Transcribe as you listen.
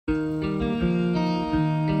Hi,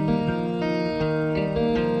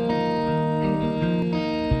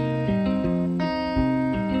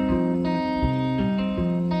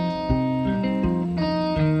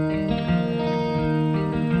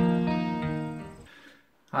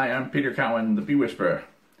 I'm Peter Cowan, the Bee Whisperer.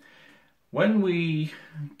 When we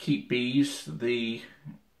keep bees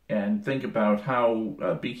and think about how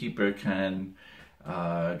a beekeeper can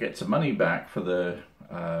get some money back for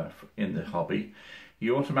in the hobby,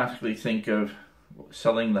 you automatically think of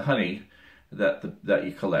selling the honey that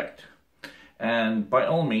you collect. And by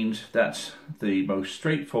all means, that's the most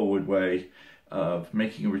straightforward way of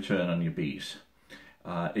making a return on your bees.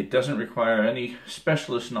 It doesn't require any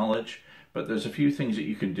specialist knowledge, but there's a few things that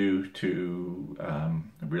you can do to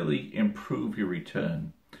really improve your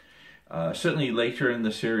return. Certainly later in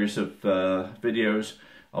the series of videos,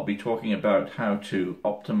 I'll be talking about how to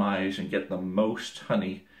optimize and get the most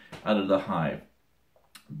honey out of the hive.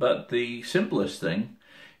 But the simplest thing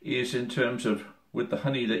is in terms of with the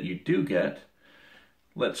honey that you do get,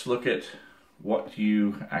 let's look at what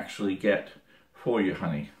you actually get for your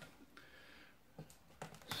honey.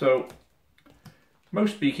 So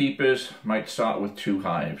most beekeepers might start with 2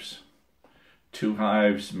 hives. 2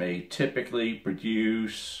 hives may typically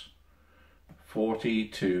produce 40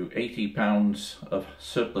 to 80 pounds of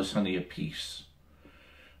surplus honey apiece.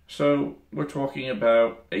 So we're talking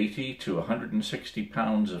about 80 to 160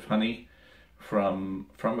 pounds of honey from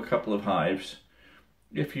a couple of hives.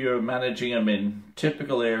 If you're managing them in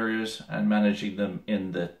typical areas and managing them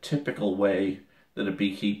in the typical way that a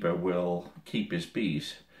beekeeper will keep his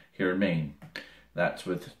bees here in Maine. That's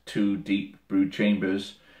with 2 deep brood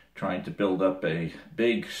chambers, trying to build up a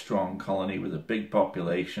big, strong colony with a big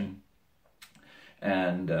population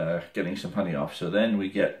and getting some honey off. So then we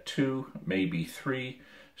get 2, maybe 3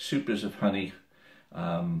 supers of honey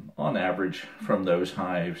on average from those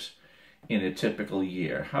hives in a typical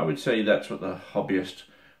year. I would say that's what the hobbyist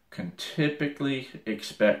can typically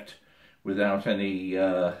expect without any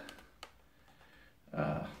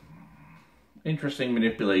interesting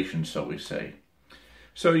manipulation, so we say.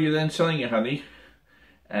 So you're then selling your honey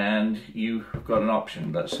and you've got an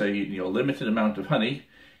option. Let's say your limited amount of honey,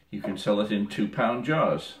 you can sell it in 2-pound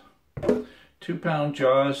jars. 2-pound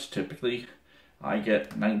jars, typically I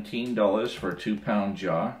get $19 for a 2-pound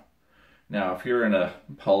jar. Now if you're in a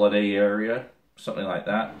holiday area, something like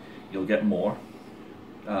that, you'll get more.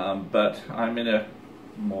 But I'm in a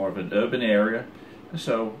more of an urban area,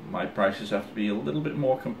 so my prices have to be a little bit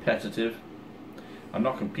more competitive. I'm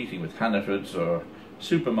not competing with Hannaford's or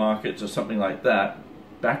supermarkets or something like that.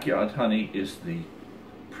 Backyard honey is the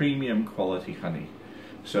premium quality honey.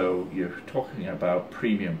 So you're talking about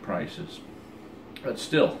premium prices. But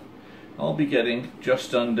still, I'll be getting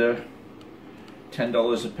just under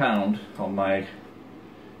 $10 a pound on my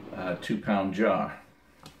 2-pound jar.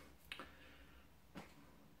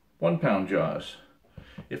 1-pound jars.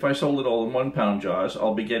 If I sold it all in 1-pound jars,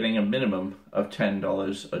 I'll be getting a minimum of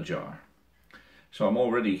 $10 a jar. So I'm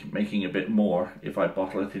already making a bit more if I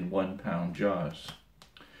bottle it in 1-pound jars.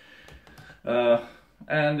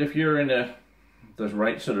 And if you're in the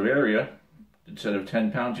right sort of area, instead of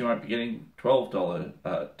 10 pounds, you might be getting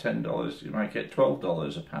 $10. You might get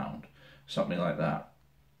 $12 a pound, something like that.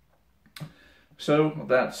 So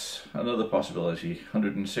that's another possibility.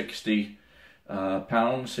 160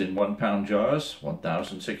 pounds in 1-pound jars,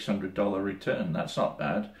 $1,600 return. That's not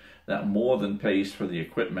bad. That more than pays for the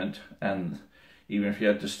equipment, and even if you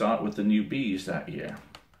had to start with the new bees that year.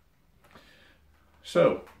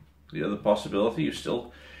 So the other possibility, you're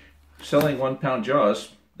still selling 1-pound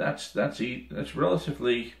jars. That's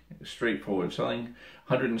relatively straightforward. Selling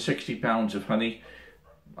 160 pounds of honey,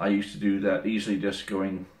 I used to do that easily, just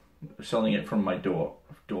selling it from my door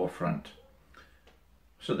front.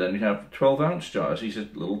 So then you have 12-ounce jars. These are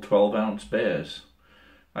little 12-ounce bears.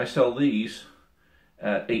 I sell these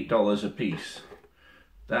at $8 a piece.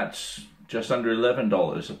 That's just under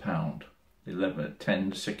 $11 a pound.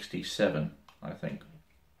 10.67, I think.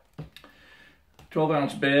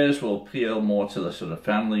 12-ounce bears will appeal more to the sort of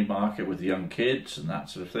family market with young kids and that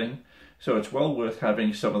sort of thing. So it's well worth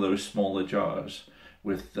having some of those smaller jars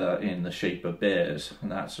with in the shape of bears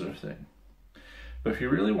and that sort of thing. But if you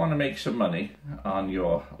really want to make some money on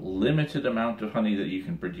your limited amount of honey that you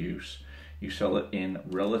can produce, you sell it in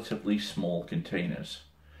relatively small containers.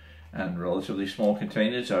 And relatively small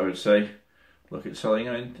containers, I would say, look at selling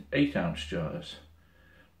them in 8-ounce jars.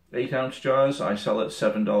 8-ounce jars, I sell at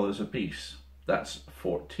 $7 a piece. That's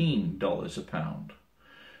 $14 a pound.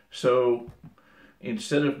 So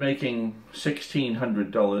instead of making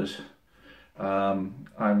 $1,600,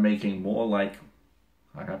 I'm making more like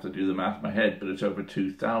I have to do the math in my head, but it's over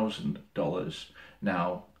 $2,000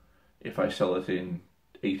 now if I sell it in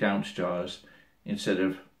 8-ounce jars instead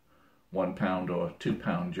of 1 pound or 2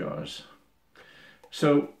 pound jars.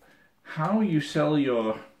 So how you sell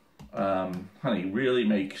your honey really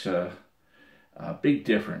makes a big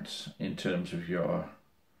difference in terms of your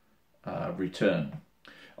return.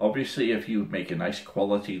 Obviously, if you make a nice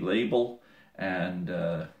quality label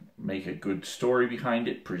and make a good story behind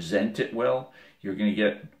it, present it well, you're going to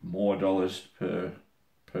get more dollars per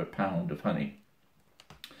pound of honey.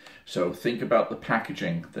 So think about the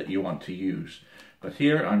packaging that you want to use. But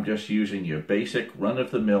here I'm just using your basic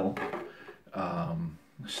run-of-the-mill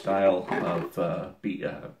style of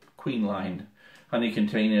queen line honey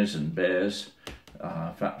containers and bears,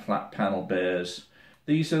 flat panel bears.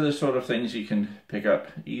 These are the sort of things you can pick up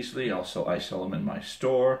easily. Also, I sell them in my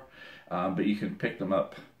store, but you can pick them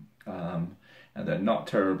up and they're not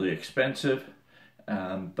terribly expensive,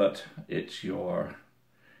 but it's your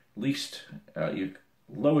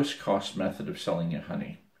lowest cost method of selling your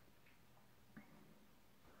honey.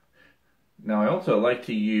 Now I also like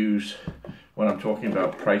to use, when I'm talking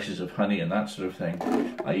about prices of honey and that sort of thing,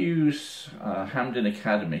 I use Hampden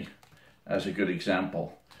Academy as a good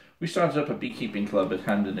example. We started up a beekeeping club at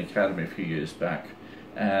Hampden Academy a few years back,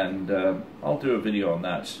 and I'll do a video on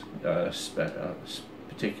that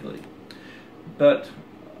particularly. But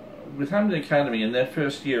with Hampden Academy, in their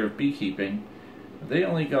first year of beekeeping, they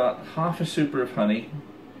only got half a super of honey,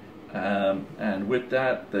 and with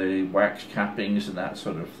that the wax cappings and that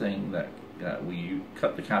sort of thing that we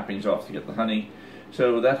cut the cappings off to get the honey.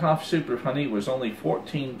 So that half super of honey was only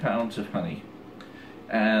 14 pounds of honey.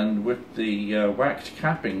 And with the wax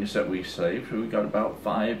cappings that we saved, we got about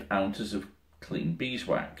 5 ounces of clean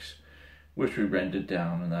beeswax, which we rendered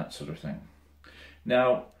down and that sort of thing.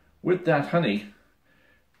 Now, with that honey,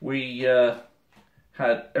 we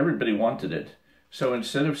had, everybody wanted it. So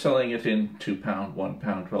instead of selling it in 2 pound, 1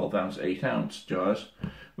 pound, 12 ounce, 8 ounce jars,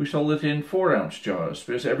 we sold it in 4 ounce jars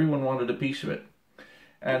because everyone wanted a piece of it.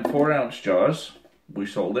 And 4 ounce jars, we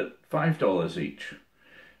sold it $5 each.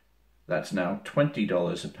 That's now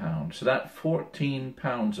 $20 a pound. So that 14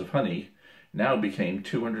 pounds of honey now became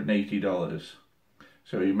 $280.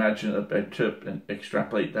 So imagine and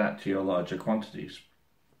extrapolate that to your larger quantities.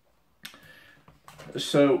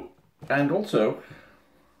 So, and also,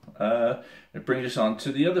 it brings us on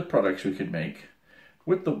to the other products we could make.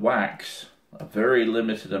 With the wax, a very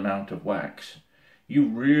limited amount of wax, you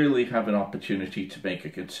really have an opportunity to make a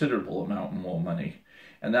considerable amount more money.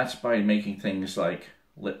 And that's by making things like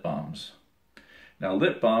lip balms. Now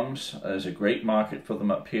lip balms, there's a great market for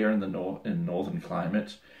them up here in the northern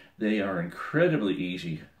climates. They are incredibly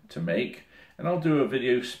easy to make, and I'll do a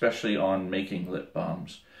video especially on making lip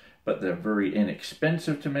balms. But they're very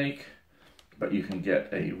inexpensive to make, but you can get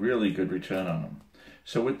a really good return on them.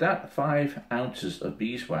 So with that 5 ounces of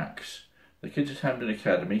beeswax, the kids at Hampden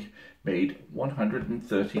Academy made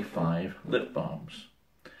 135 lip balms,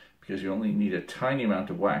 because you only need a tiny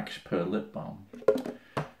amount of wax per lip balm.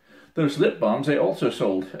 Those lip balms they also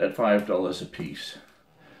sold at $5 a piece.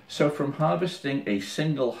 So from harvesting a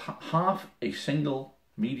single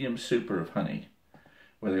medium super of honey,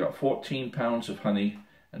 where they got 14 pounds of honey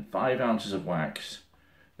and 5 ounces of wax,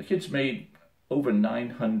 the kids made over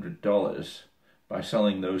 $900 by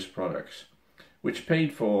selling those products, which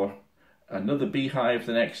paid for another beehive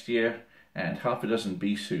the next year and half a dozen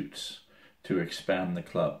bee suits to expand the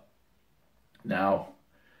club. Now,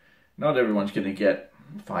 not everyone's going to get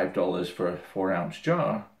 $5 for a 4 ounce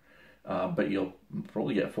jar, but you'll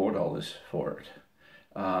probably get $4 for it.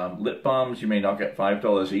 Lip balms, you may not get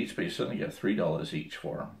 $5 each, but you certainly get $3 each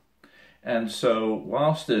for them. And so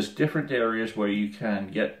whilst there's different areas where you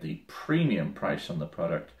can get the premium price on the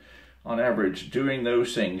product, on average, doing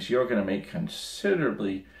those things, you're going to make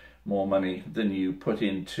considerably more money than you put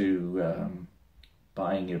into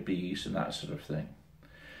buying your bees and that sort of thing.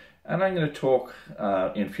 And I'm going to talk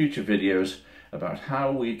in future videos about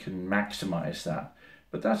how we can maximize that.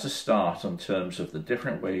 But that's a start in terms of the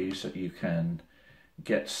different ways that you can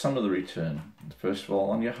get some of the return. First of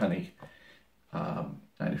all, on your honey.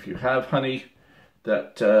 And if you have honey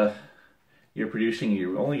that you're producing,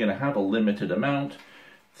 you're only going to have a limited amount.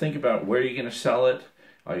 Think about where you're going to sell it.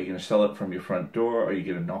 Are you going to sell it from your front door? Are you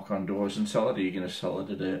going to knock on doors and sell it? Are you going to sell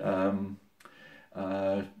it at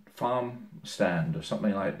a farm stand or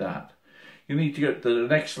something like that? You need to get to the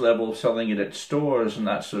next level of selling it at stores and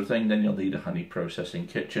that sort of thing. Then you'll need a honey processing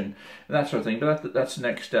kitchen and that sort of thing. But that's the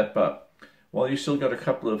next step up. Well, you still got a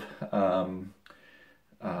couple of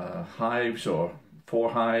hives or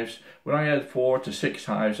 4 hives. When I had 4 to 6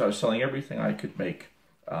 hives, I was selling everything I could make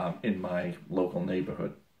in my local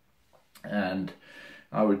neighborhood. And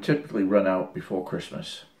I would typically run out before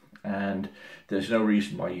Christmas. And there's no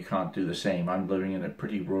reason why you can't do the same. I'm living in a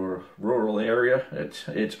pretty rural area. It's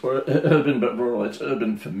urban but rural. It's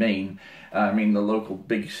urban for Maine. I mean, the local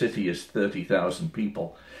big city is 30,000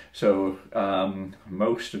 people. So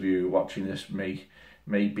most of you watching this may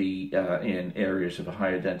be in areas of a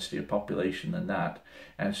higher density of population than that.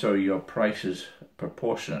 And so your price is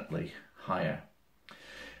proportionately higher.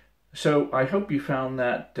 So I hope you found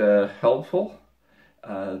that helpful.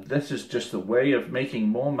 This is just a way of making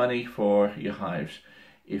more money for your hives.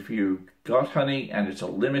 If you got honey and it's a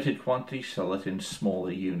limited quantity, sell it in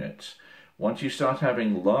smaller units. Once you start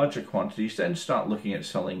having larger quantities, then start looking at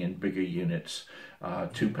selling in bigger units,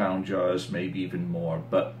 2-pound jars, maybe even more.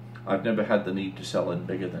 But I've never had the need to sell in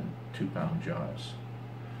bigger than 2-pound jars.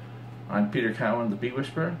 I'm Peter Cowan, the Bee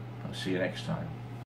Whisperer. I'll see you next time.